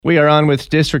We are on with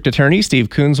District Attorney Steve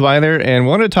Kunzweiler and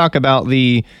want to talk about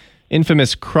the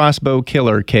infamous Crossbow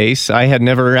Killer case. I had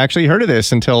never actually heard of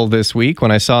this until this week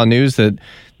when I saw news that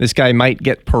this guy might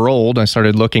get paroled. I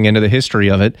started looking into the history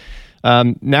of it.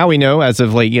 Now we know, as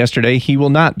of late yesterday, he will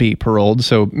not be paroled.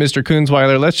 So, Mr.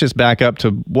 Kunzweiler, let's just back up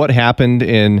to what happened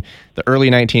in the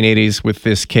early 1980s with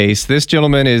this case. This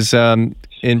gentleman is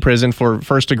in prison for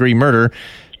first-degree murder,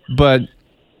 but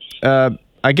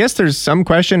I guess there's some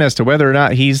question as to whether or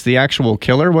not he's the actual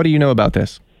killer. What do you know about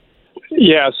this?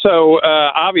 Yeah, so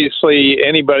obviously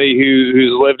anybody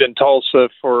who's lived in Tulsa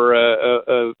for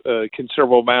a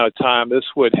considerable amount of time, this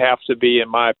would have to be, in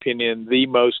my opinion, the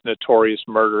most notorious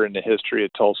murder in the history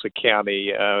of Tulsa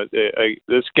County.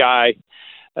 This guy,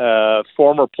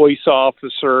 former police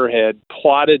officer, had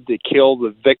plotted to kill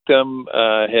the victim,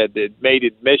 had made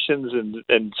admissions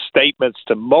and statements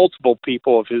to multiple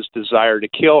people of his desire to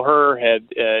kill her, had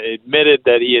admitted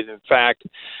that he had, in fact,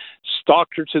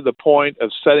 stalked her to the point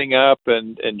of setting up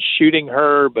and shooting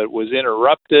her, but was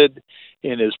interrupted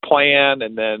in his plan,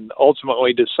 and then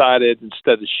ultimately decided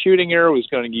instead of shooting her, was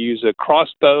going to use a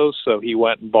crossbow. So he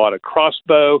went and bought a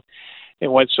crossbow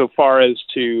and went so far as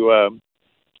to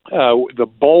the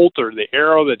bolt or the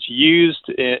arrow that's used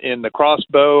in the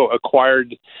crossbow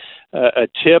acquired a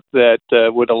tip that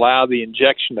would allow the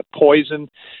injection of poison.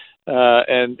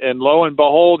 And lo and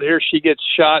behold, here she gets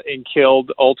shot and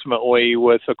killed ultimately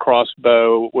with a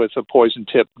crossbow with a poison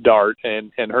tip dart,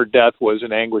 and her death was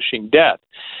an anguishing death.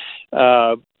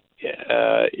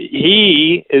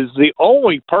 He is the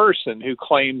only person who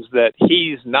claims that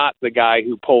he's not the guy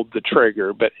who pulled the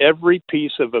trigger, but every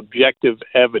piece of objective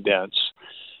evidence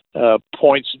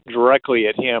points directly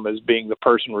at him as being the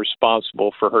person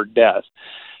responsible for her death.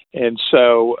 And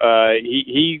so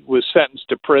he was sentenced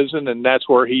to prison, and that's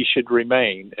where he should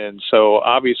remain. And so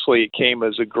obviously it came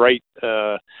as a great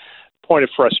point of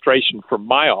frustration for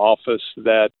my office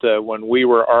that when we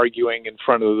were arguing in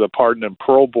front of the Pardon and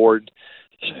Parole Board,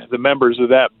 the members of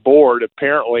that board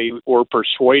apparently were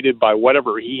persuaded by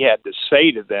whatever he had to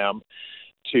say to them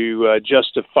to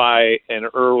justify an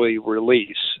early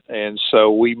release. And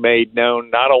so we made known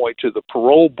not only to the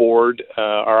parole board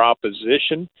our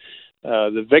opposition.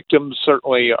 The victims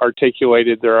certainly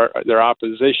articulated their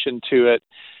opposition to it,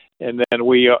 and then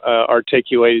we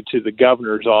articulated to the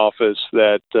governor's office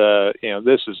that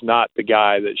this is not the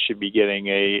guy that should be getting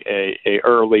a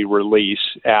early release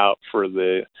out for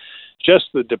just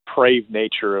the depraved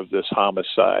nature of this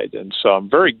homicide. And so I'm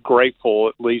very grateful,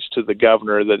 at least to the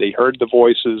governor, that he heard the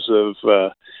voices of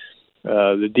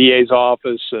the DA's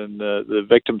office and the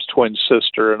victim's twin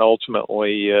sister, and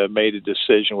ultimately made a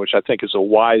decision, which I think is a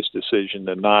wise decision,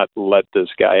 to not let this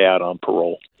guy out on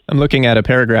parole. I'm looking at a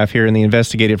paragraph here in the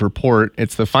investigative report.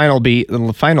 It's the final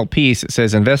piece. It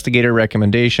says, investigator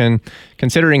recommendation,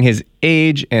 considering his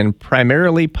age and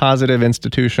primarily positive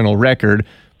institutional record,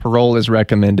 parole is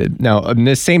recommended. Now, in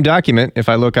this same document, if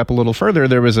I look up a little further,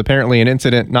 there was apparently an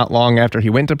incident not long after he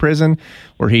went to prison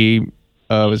where he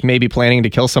was maybe planning to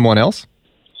kill someone else?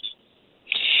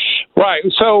 Right.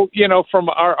 So, from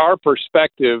our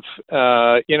perspective,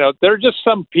 there are just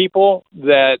some people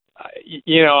that,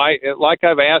 like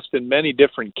I've asked in many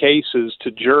different cases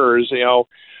to jurors,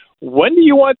 when do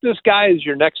you want this guy as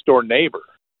your next door neighbor?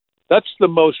 That's the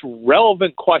most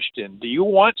relevant question. Do you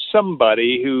want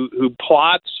somebody who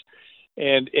plots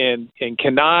and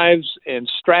connives and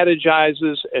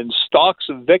strategizes and stalks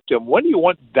a victim? When do you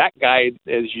want that guy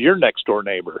as your next door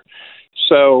neighbor?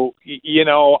 So,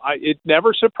 it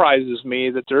never surprises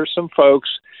me that there are some folks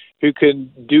who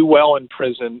can do well in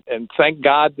prison, and thank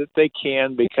God that they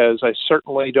can, because I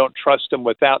certainly don't trust them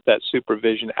without that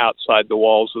supervision outside the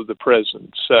walls of the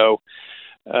prison. So,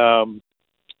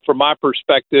 from my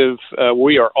perspective,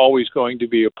 we are always going to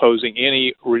be opposing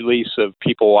any release of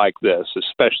people like this,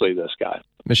 especially this guy.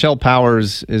 Michele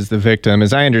Powers is the victim.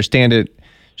 As I understand it,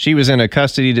 she was in a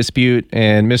custody dispute,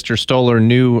 and Mr. Stohler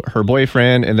knew her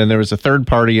boyfriend, and then there was a third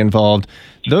party involved.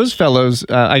 Those fellows,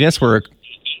 I guess, were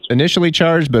initially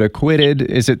charged but acquitted.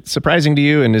 Is it surprising to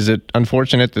you, and is it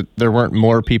unfortunate that there weren't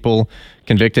more people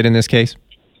convicted in this case?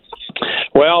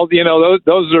 Well,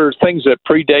 those are things that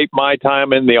predate my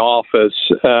time in the office.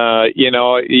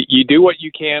 You do what you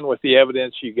can with the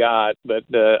evidence you got, but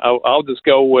I'll just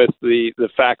go with the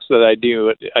facts that I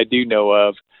do know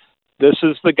of. This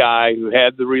is the guy who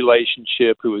had the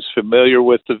relationship, who was familiar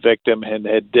with the victim, and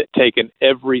had taken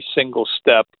every single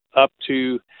step up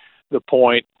to the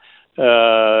point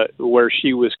where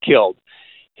she was killed.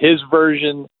 His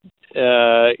version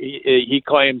he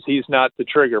claims he's not the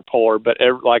trigger puller, but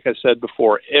like I said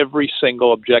before, every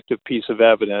single objective piece of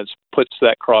evidence puts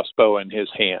that crossbow in his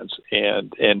hands,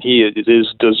 and he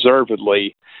is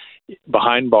deservedly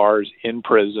behind bars in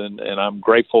prison, and I'm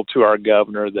grateful to our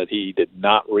governor that he did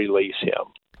not release him.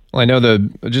 Well, I know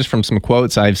just from some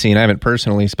quotes I've seen, I haven't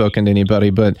personally spoken to anybody,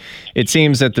 but it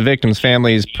seems that the victim's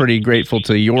family is pretty grateful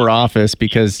to your office,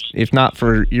 because if not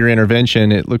for your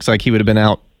intervention, it looks like he would have been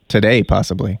out today,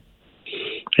 possibly.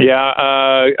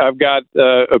 Yeah, I've got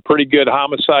a pretty good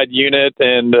homicide unit,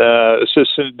 and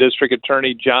Assistant District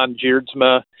Attorney John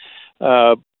Jeerdsma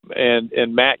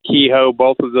and Matt Kehoe.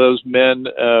 Both of those men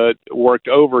worked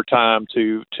overtime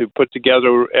to put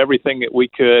together everything that we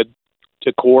could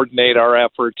to coordinate our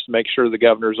efforts to make sure the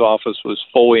governor's office was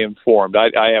fully informed.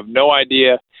 I have no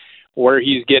idea where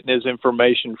he's getting his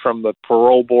information from the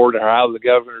parole board or how the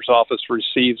governor's office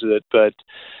receives it, but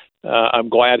I'm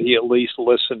glad he at least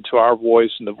listened to our voice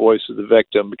and the voice of the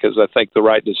victim, because I think the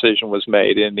right decision was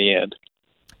made in the end.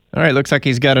 All right, looks like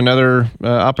he's got another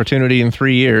opportunity in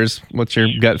 3 years. What's your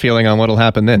gut feeling on what'll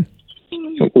happen then?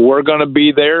 We're going to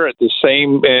be there at the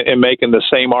same and making the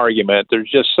same argument. There's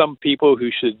just some people who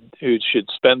should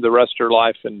spend the rest of their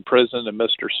life in prison, and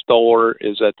Mr. Stohler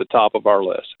is at the top of our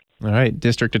list. All right,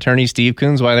 District Attorney Steve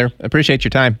Kunzweiler, appreciate your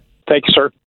time. Thank you, sir.